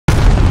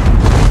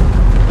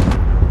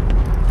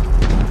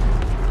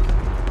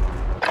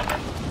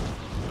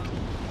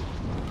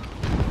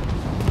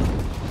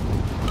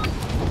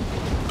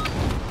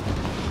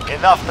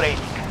Enough training.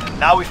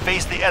 Now we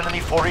face the enemy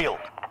for real.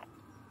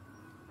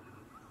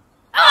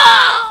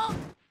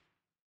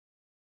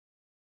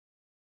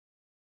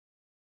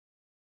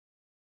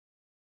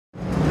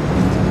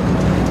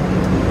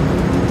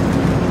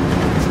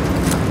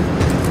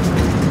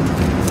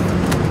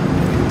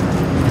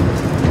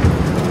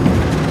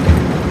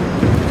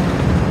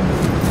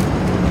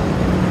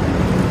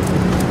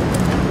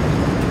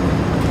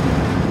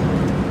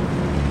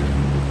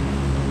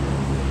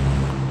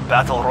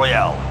 Battle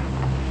Royale.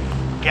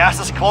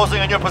 Gas is closing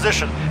on your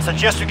position.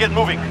 Suggest you get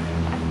moving.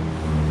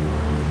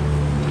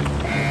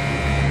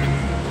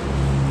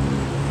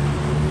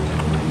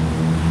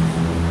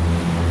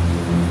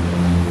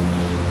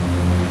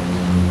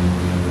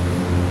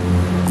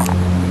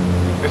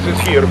 This is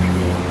here.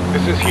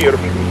 This is here.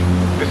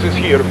 This is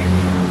here.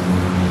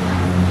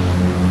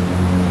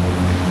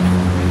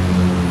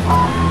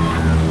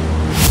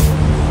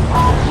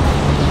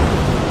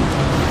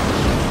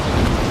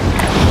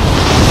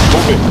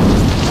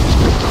 Moving.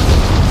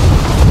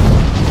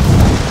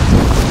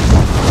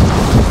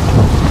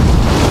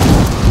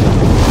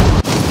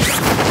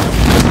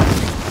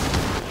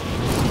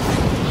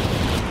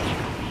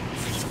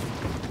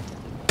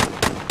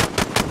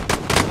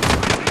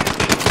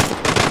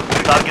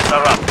 Targets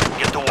are up.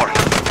 Get to work.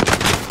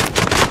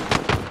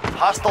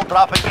 Hostile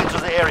dropping into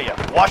the area.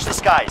 Watch the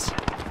skies.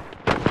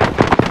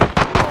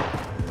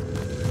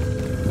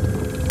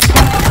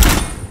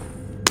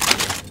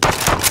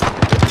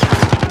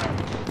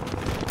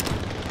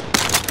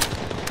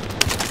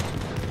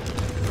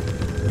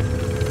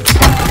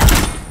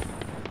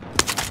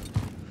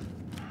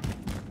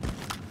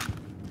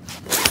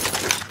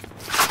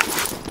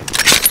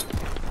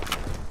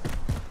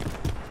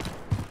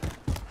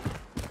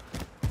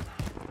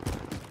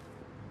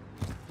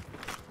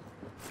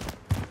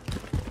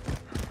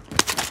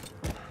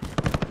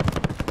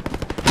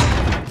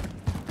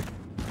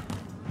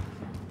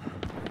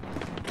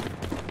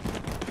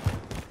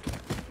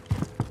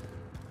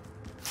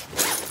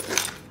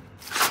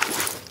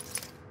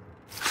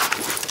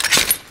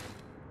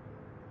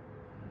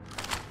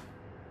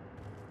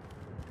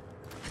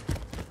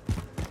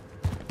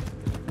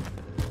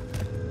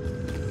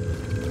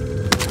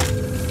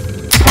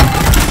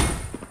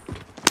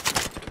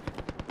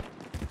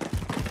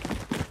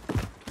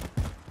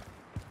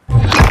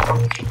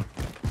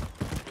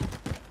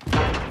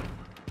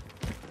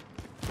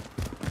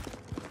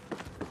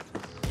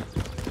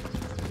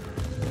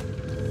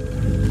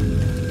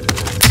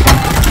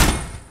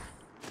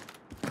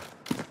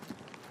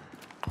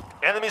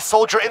 Enemy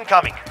soldier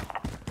incoming.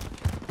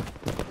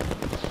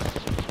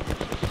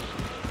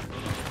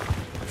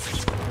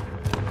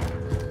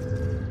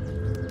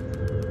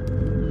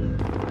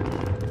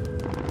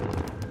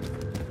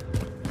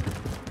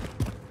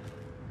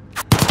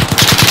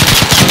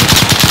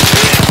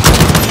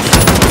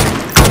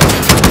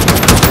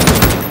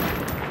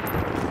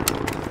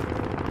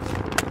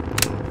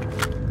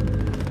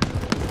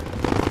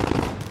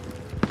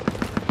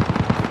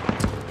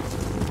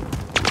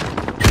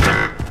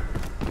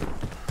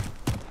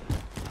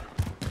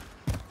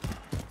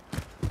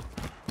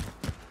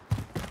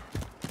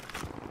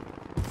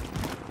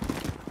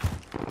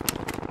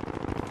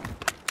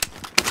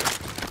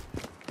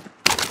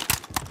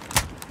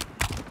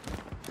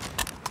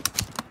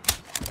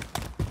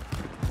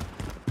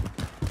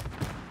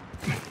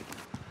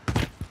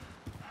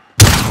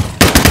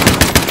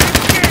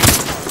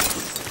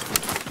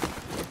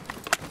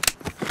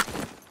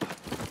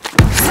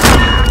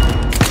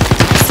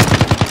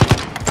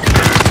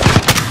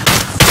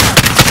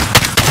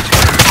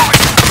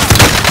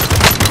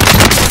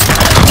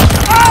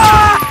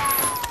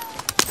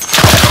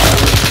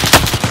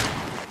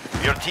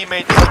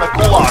 Teammate is in the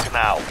gulag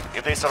now.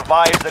 If they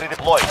survive, they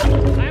redeploy.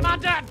 I'm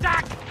under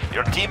attack!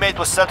 Your teammate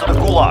was sent to the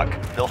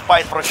gulag. They'll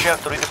fight for a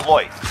chance to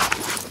redeploy.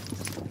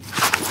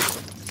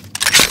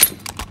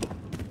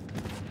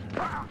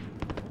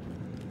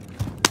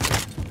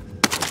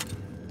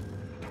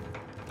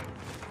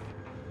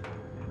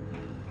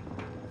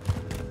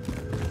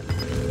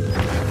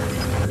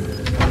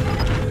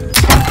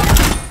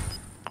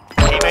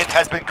 Teammate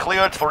has been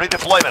cleared for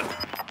redeployment.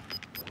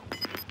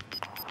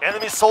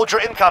 Enemy soldier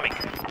incoming.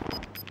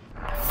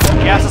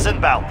 Gas is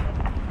inbound.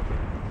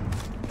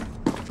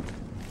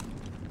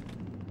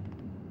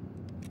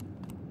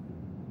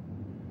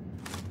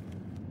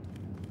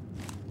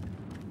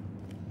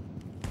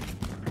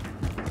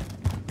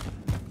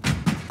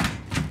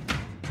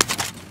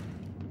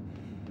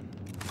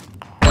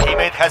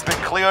 Teammate has been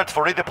cleared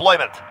for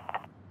redeployment.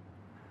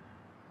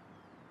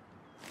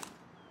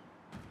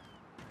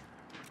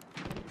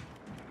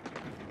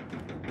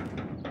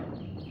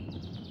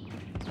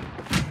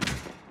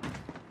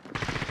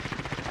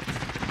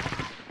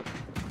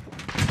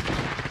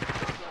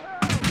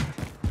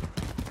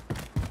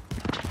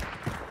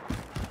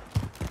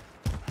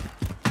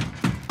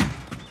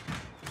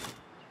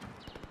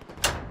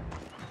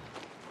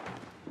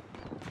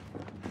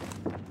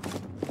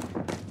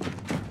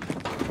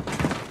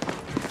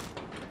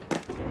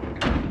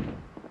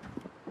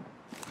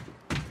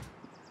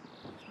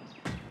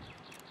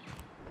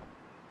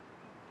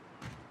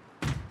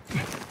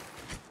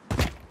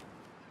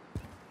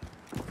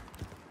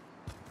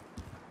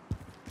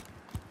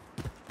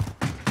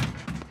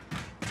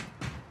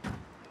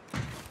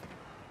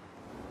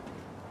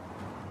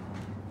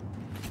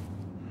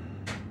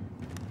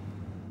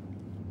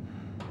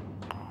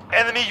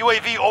 Enemy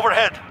UAV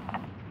overhead.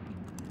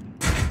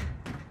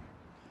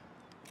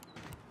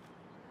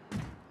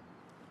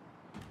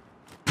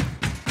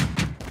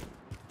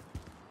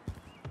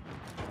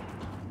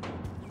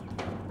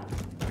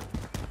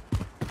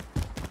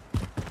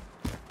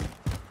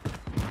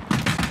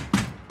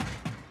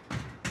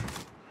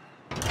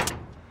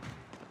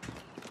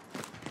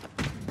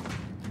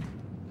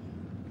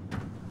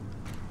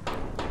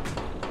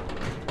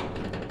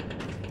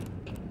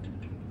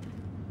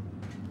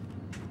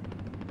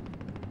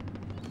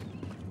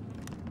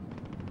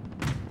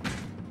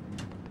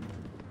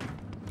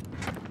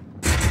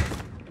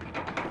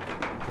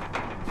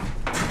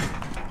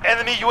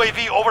 Enemy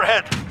UAV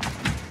overhead.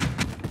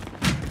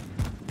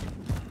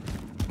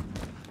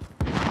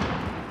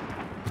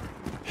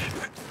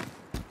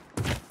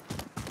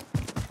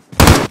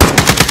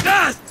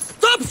 Ah!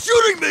 Stop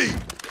shooting me!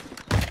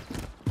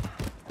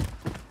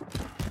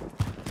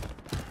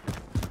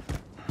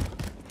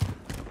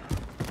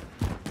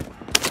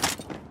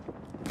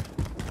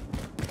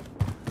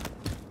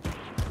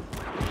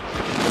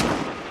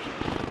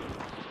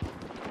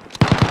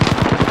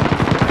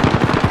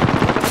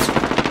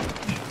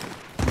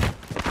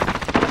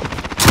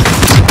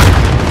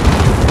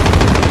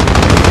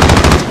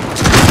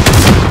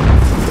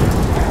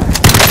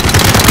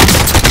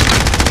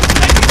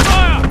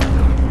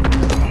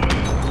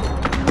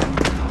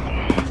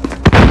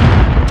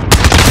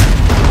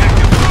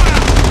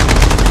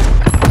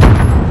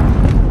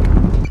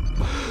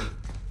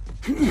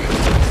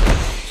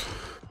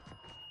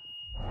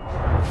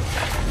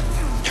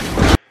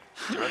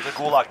 You're in the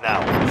gulag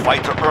now.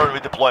 Fight to earn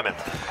redeployment.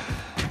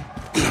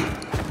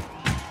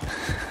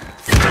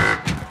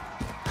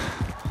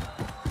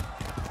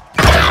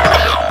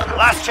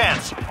 Last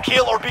chance.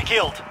 Kill or be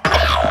killed.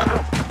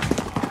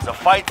 The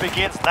fight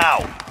begins now.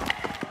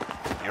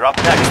 You're up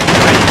next.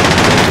 Ready?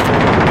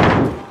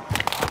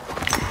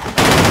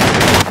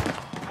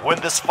 Win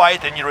this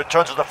fight and you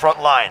return to the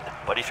front line.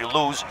 But if you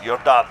lose, you're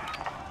done.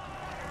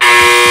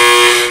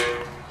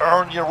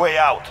 Earn your way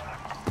out.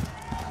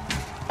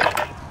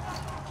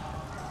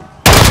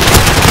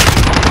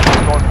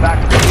 Going back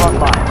to the front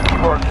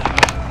line. Work.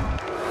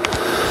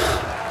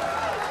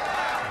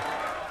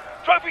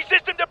 Trophy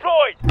system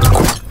deployed!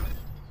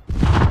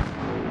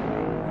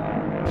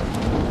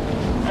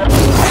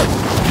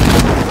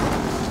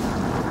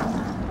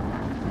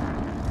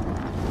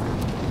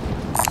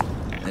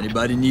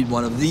 Anybody need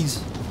one of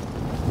these?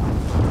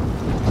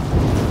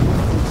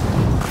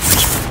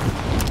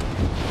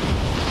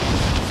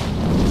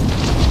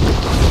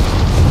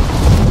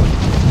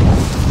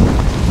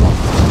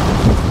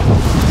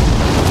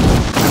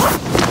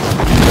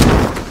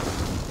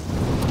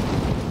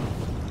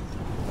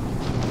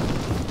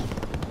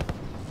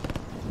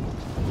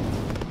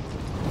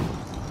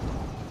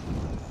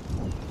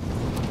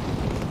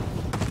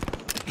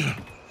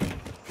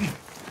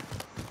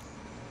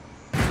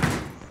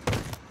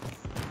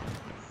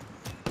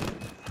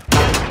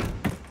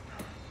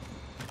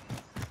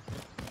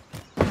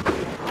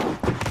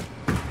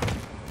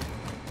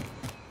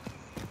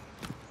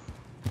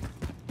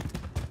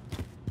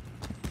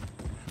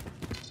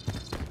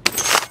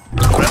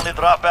 Friendly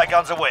drop back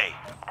on the way.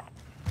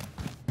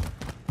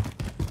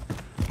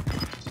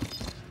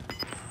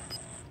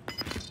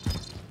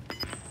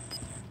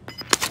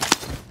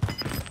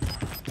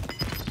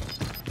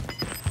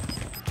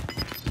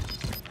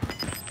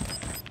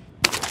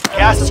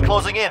 Gas is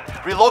closing in.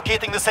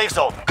 Relocating the safe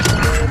zone.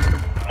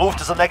 Move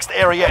to the next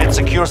area and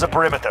secure the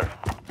perimeter.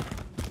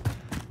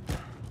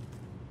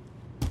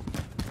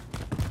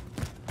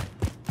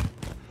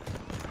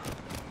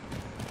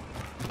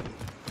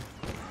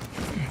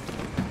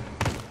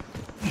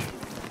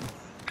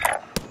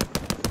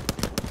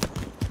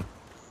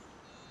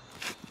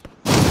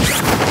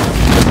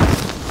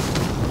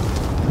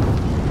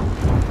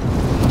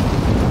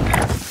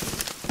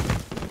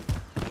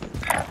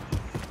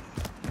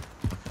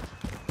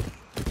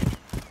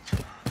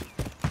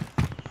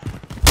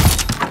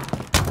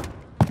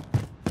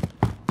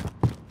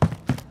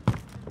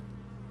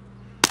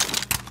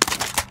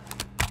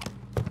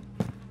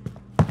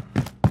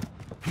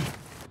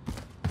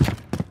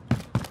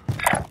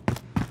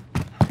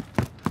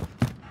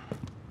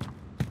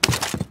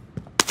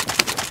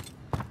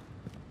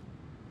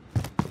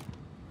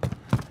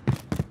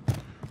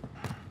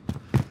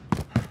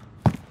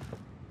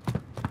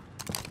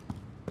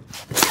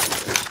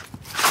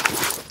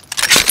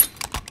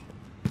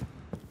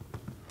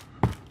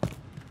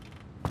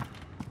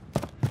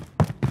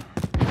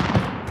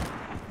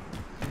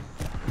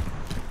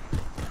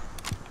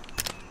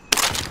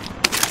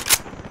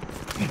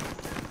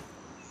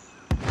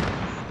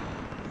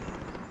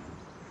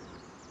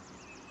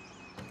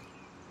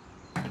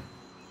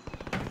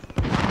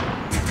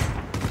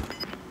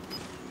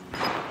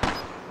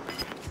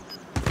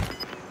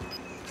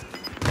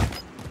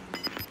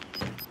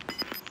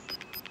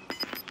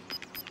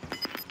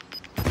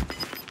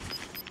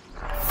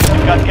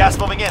 Got gas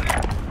moving in.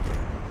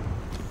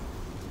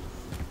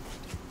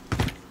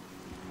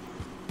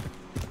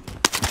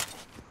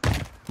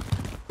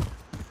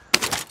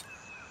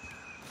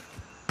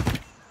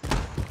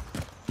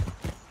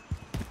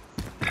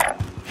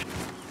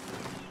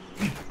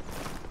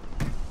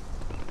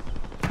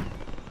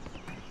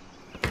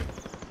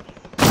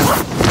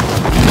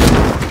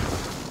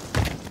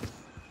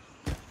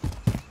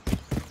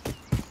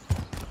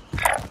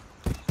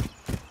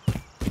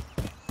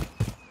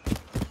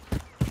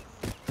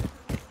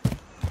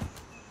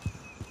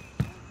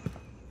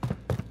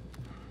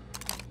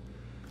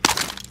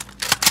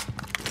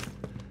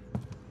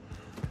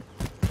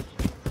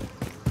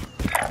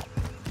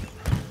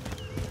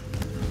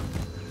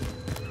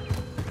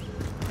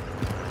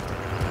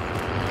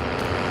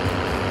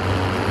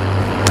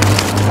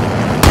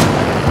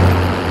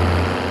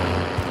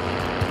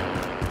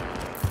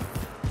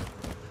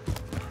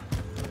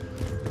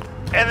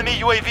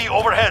 UAV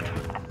overhead.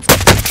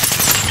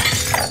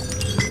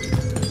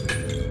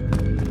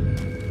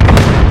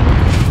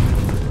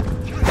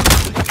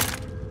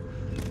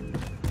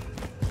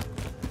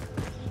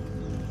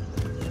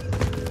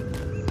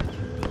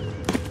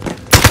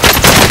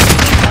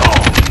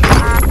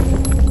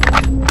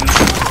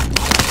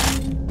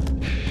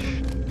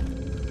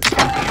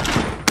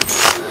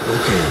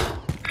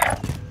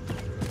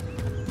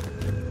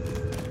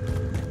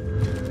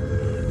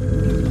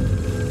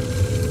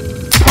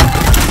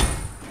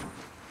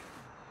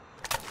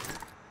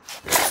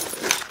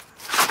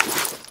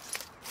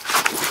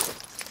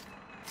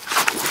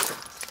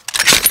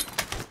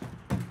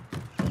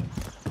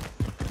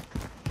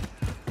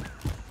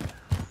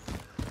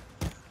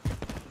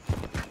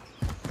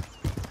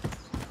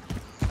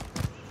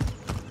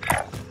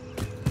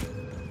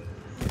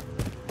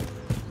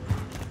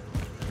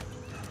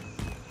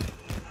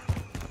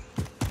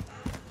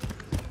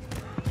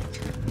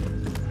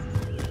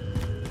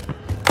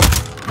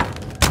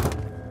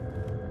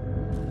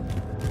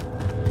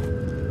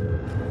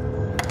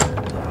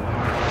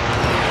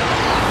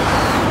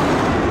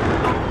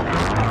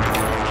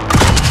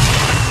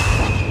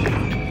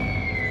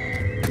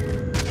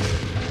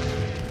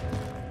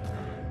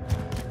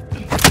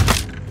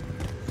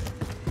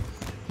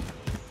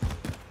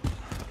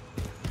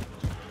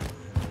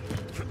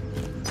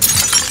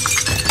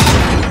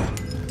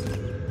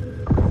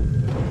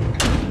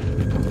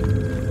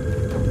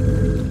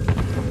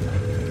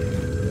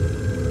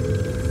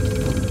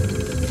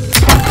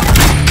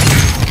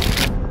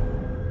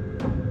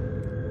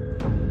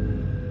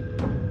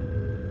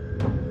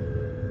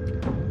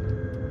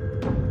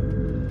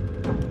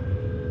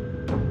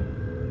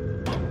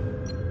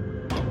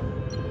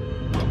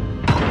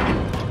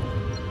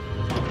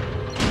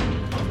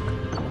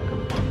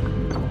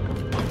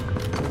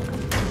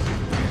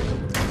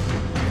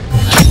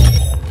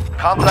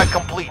 Contract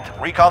complete.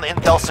 Recon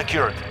intel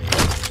secured.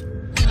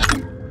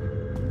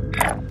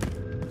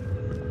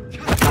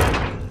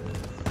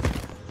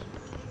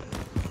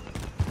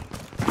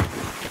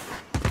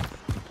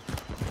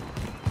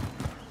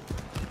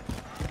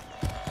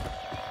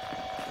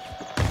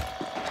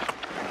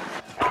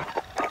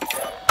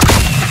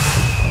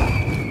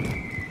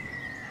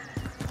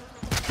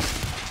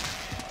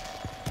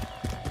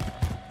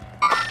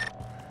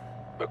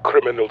 The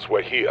criminals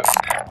were here.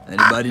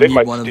 Anybody They need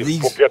might one of still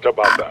these? forget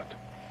about that.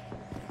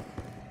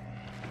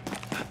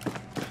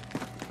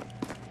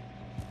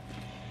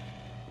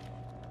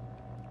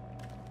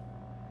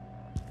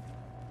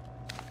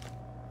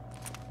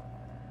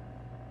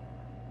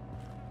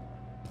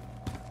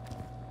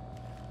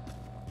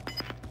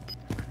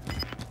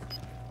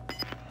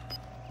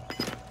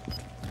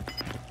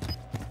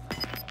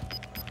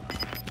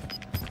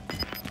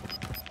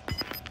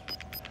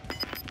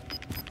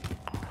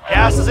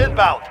 Gas is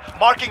inbound.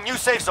 Marking new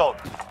safe zone.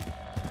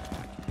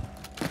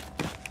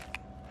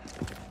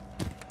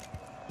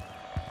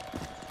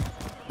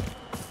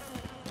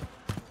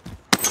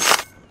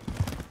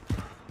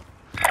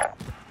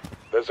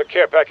 There's a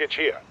care package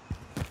here.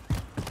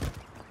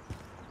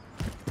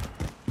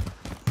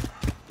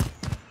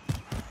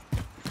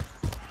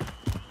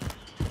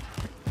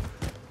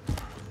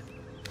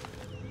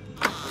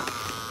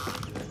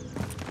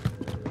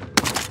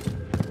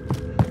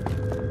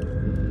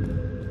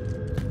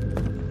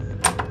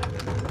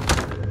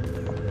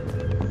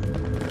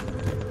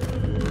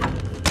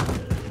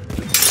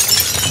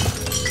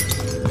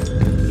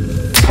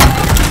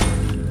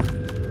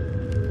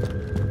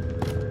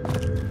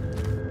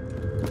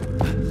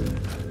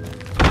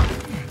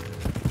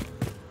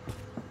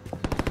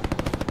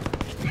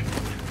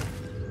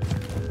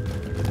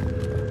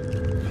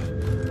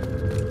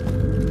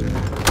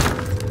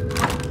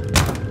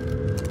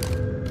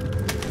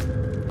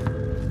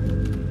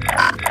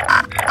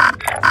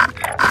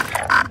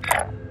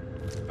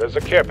 There's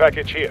a care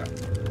package here.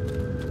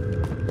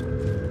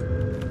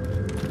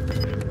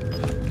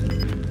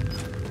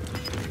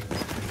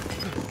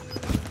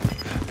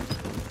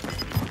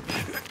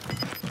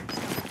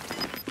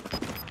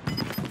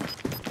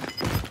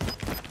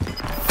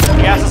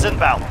 Gas is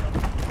inbound.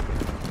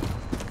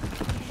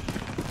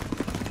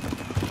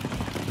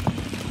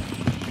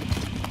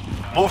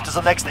 Move to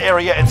the next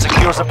area and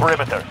secure the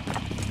perimeter.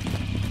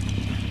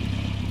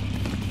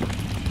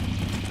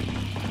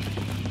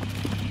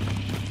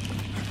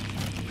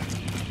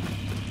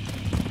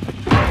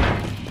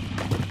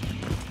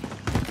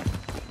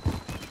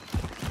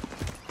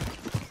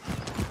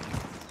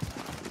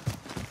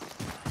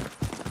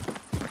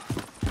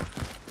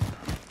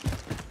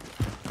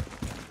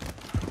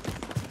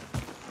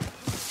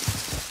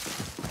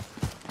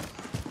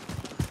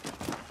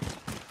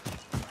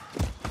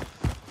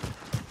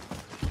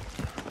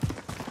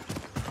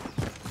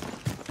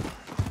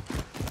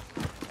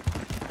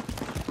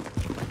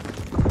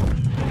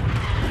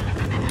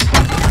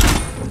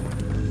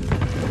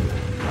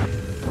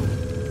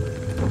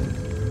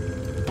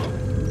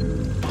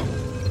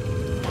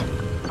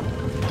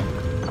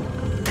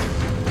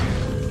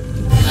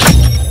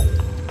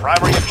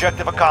 Primary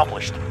objective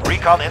accomplished.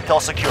 Recon intel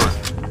secured.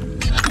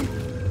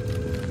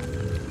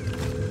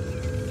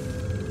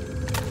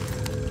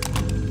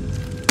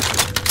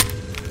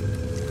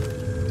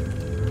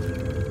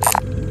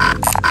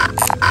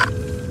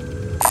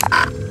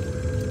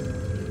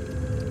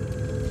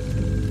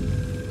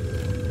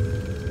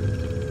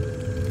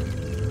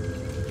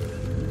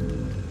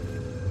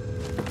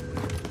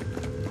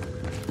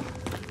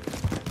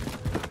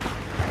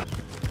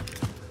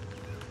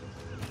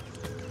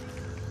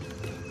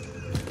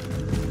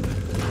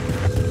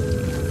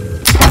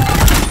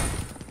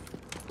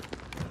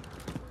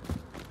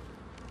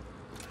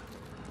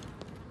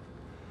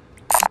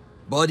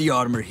 Body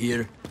armor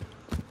here.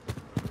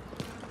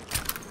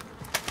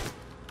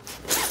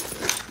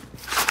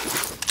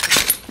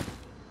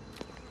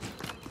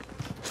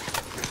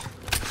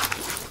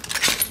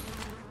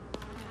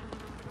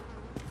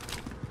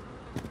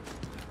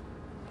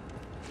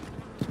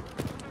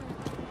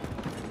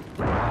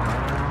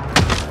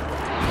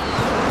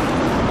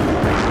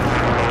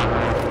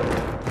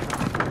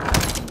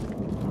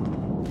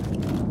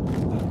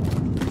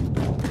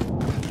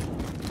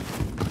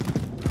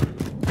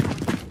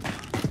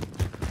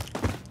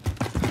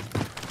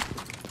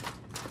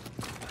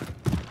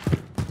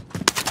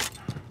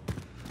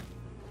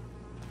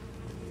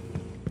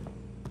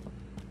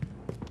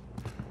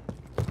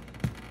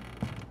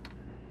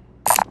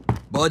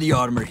 Body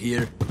armor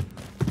here.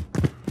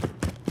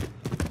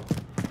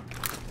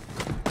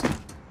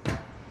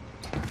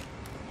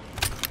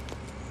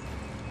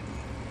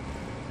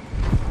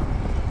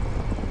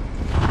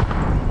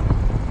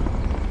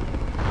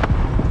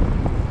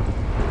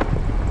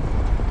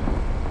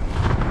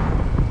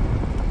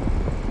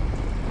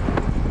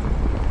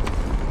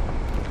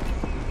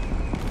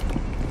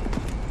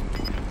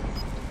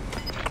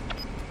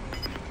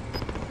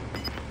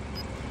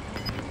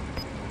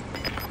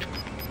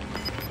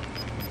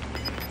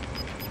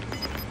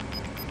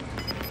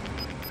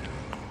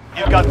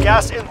 You've got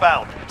gas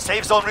inbound.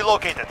 Safe zone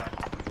relocated.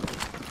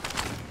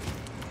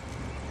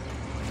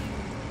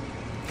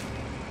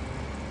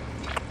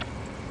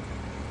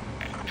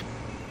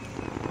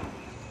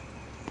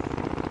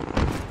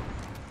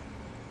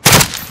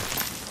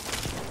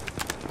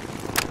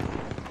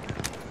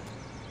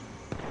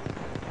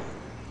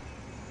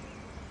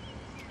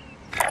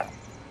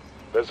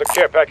 There's a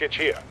care package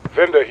here.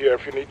 Vendor here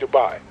if you need to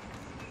buy.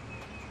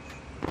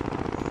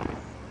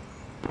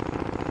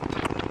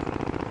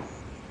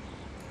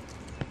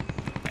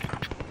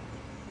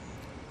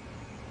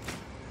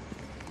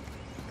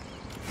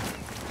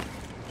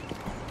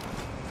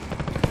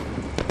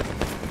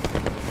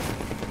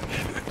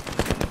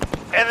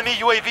 Enemy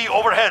UAV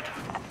overhead.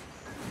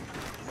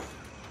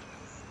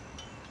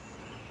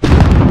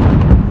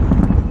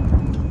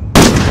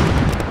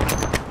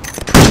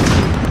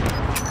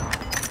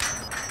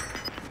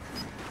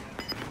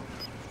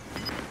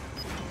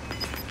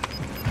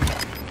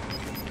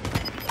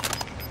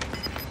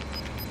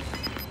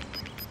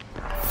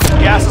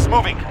 Gas is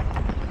moving.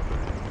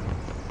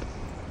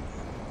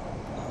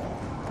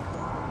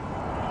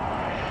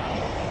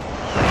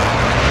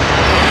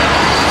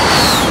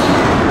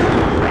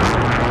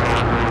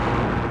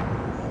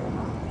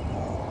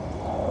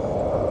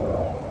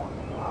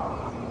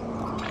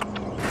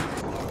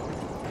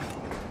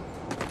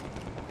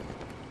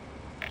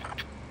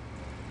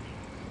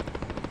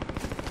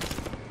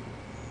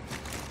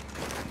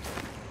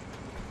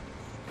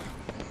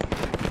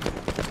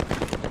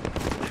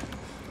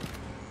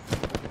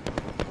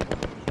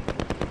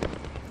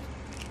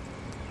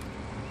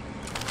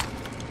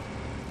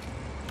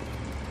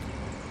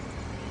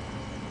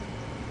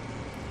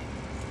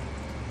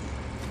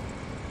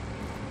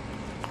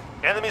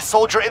 Enemy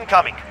soldier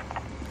incoming.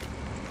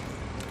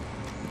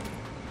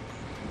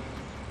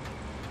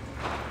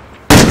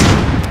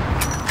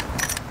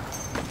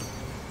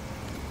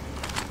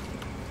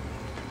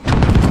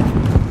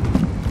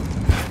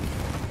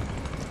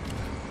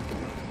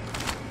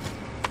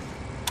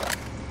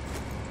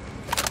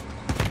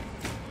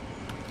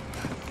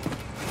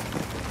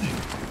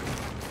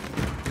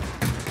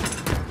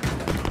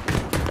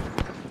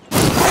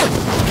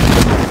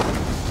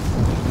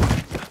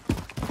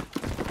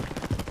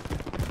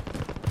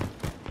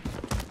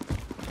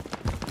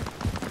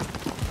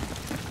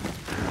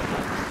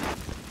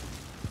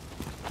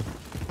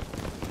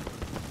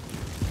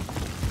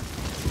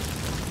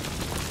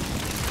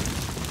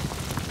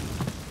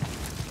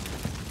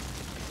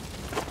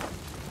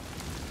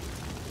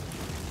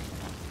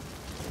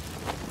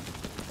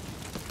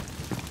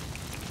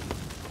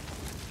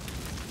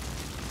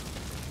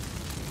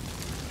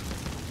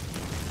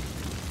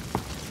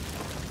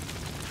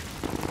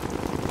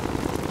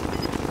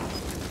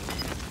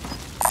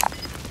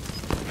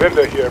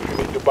 Vendor here if you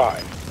need to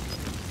buy.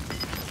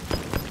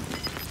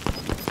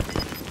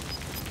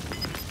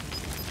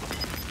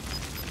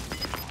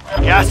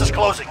 Gas is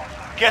closing.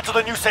 Get to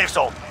the new safe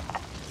zone.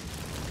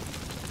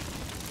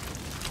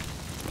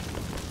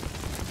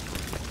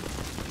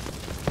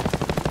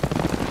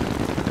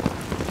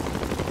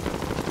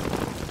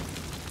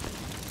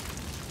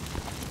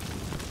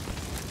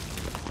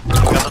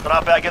 Got the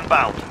drop bag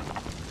inbound.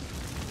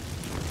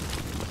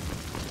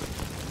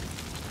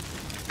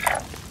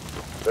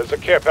 There's a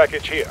care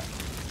package here.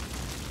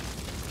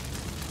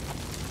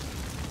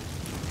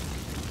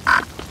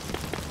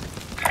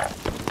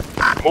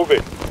 Move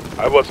in.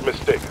 I was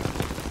mistaken.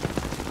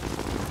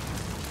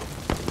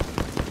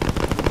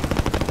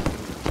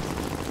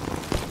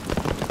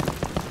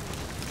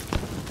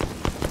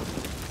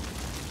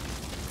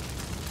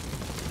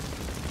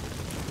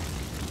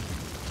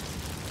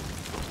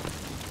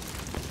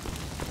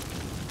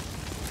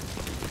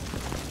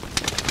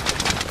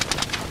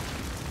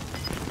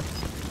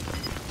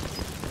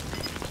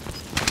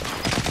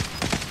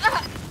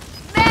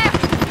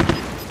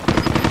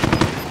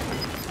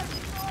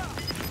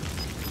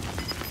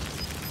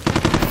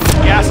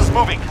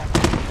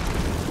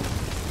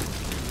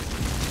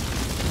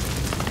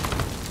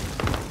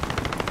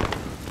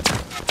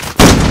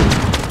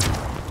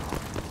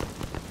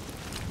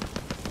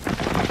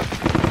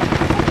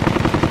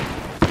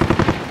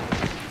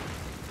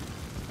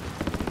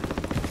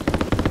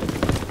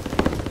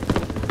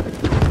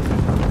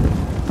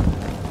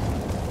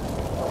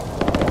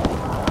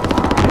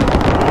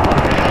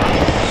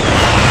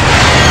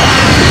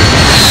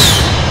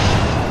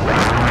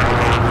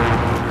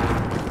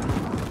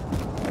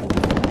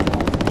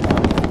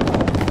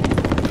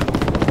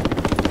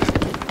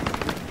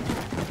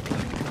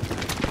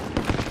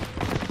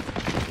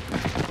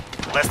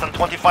 Less than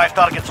 25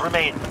 targets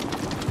remain.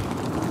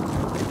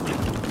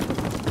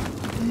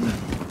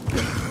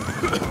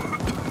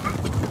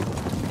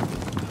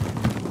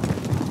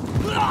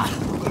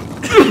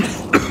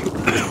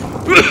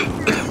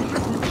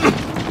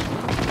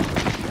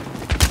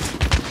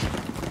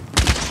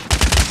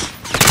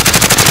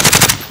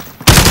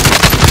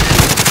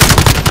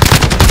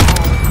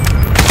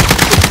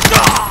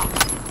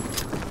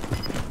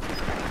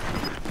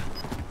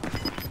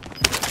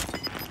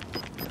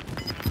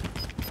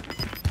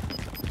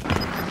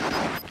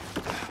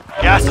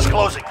 Gas is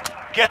closing.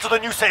 Get to the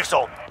new safe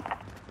zone.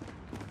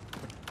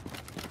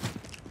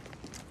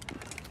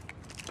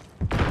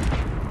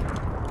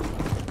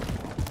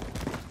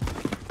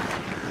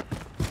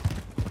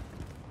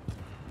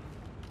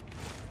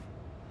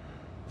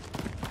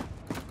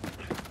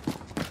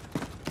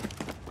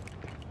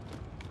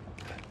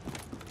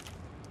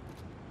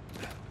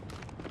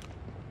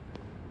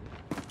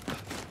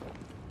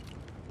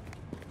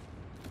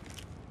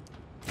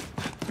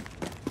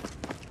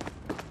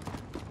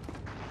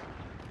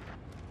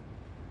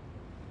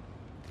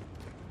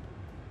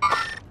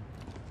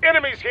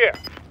 Enemies here!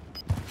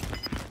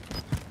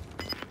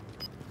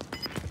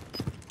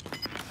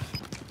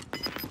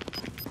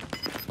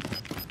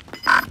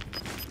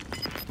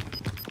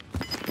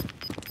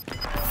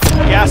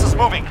 Gas is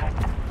moving.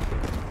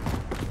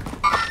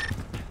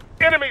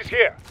 Enemies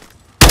here!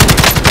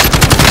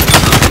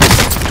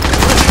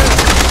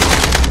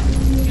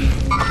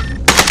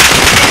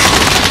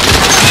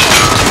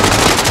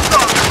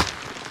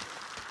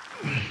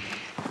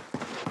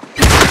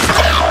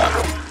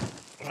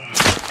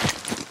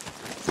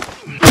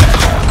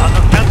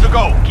 Under 10 to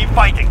go. Keep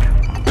fighting.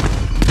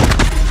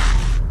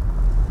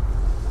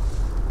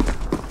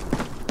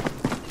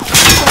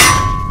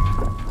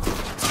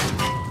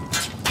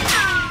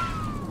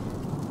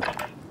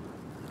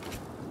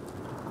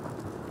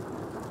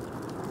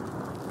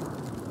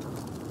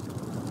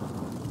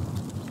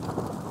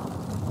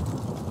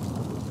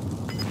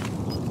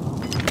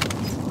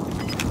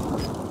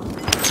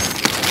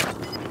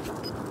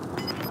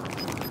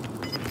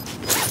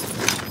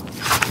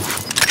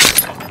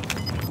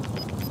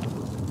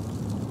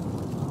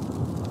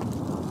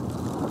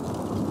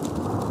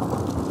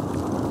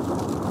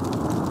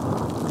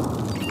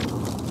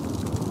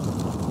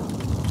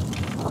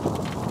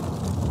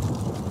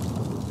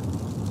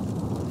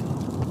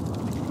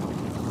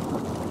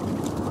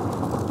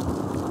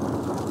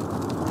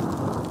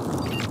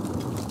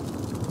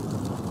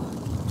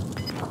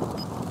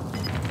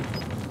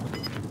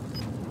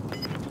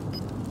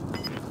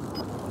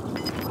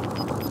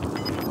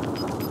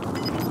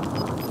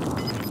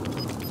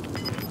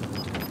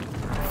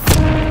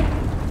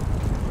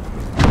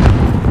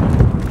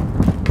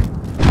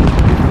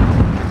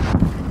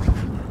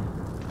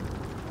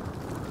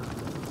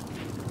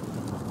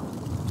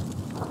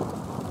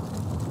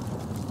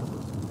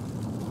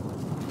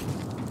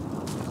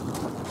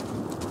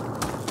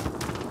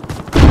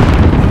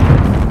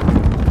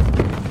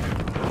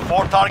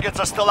 Four targets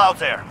are still out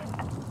there.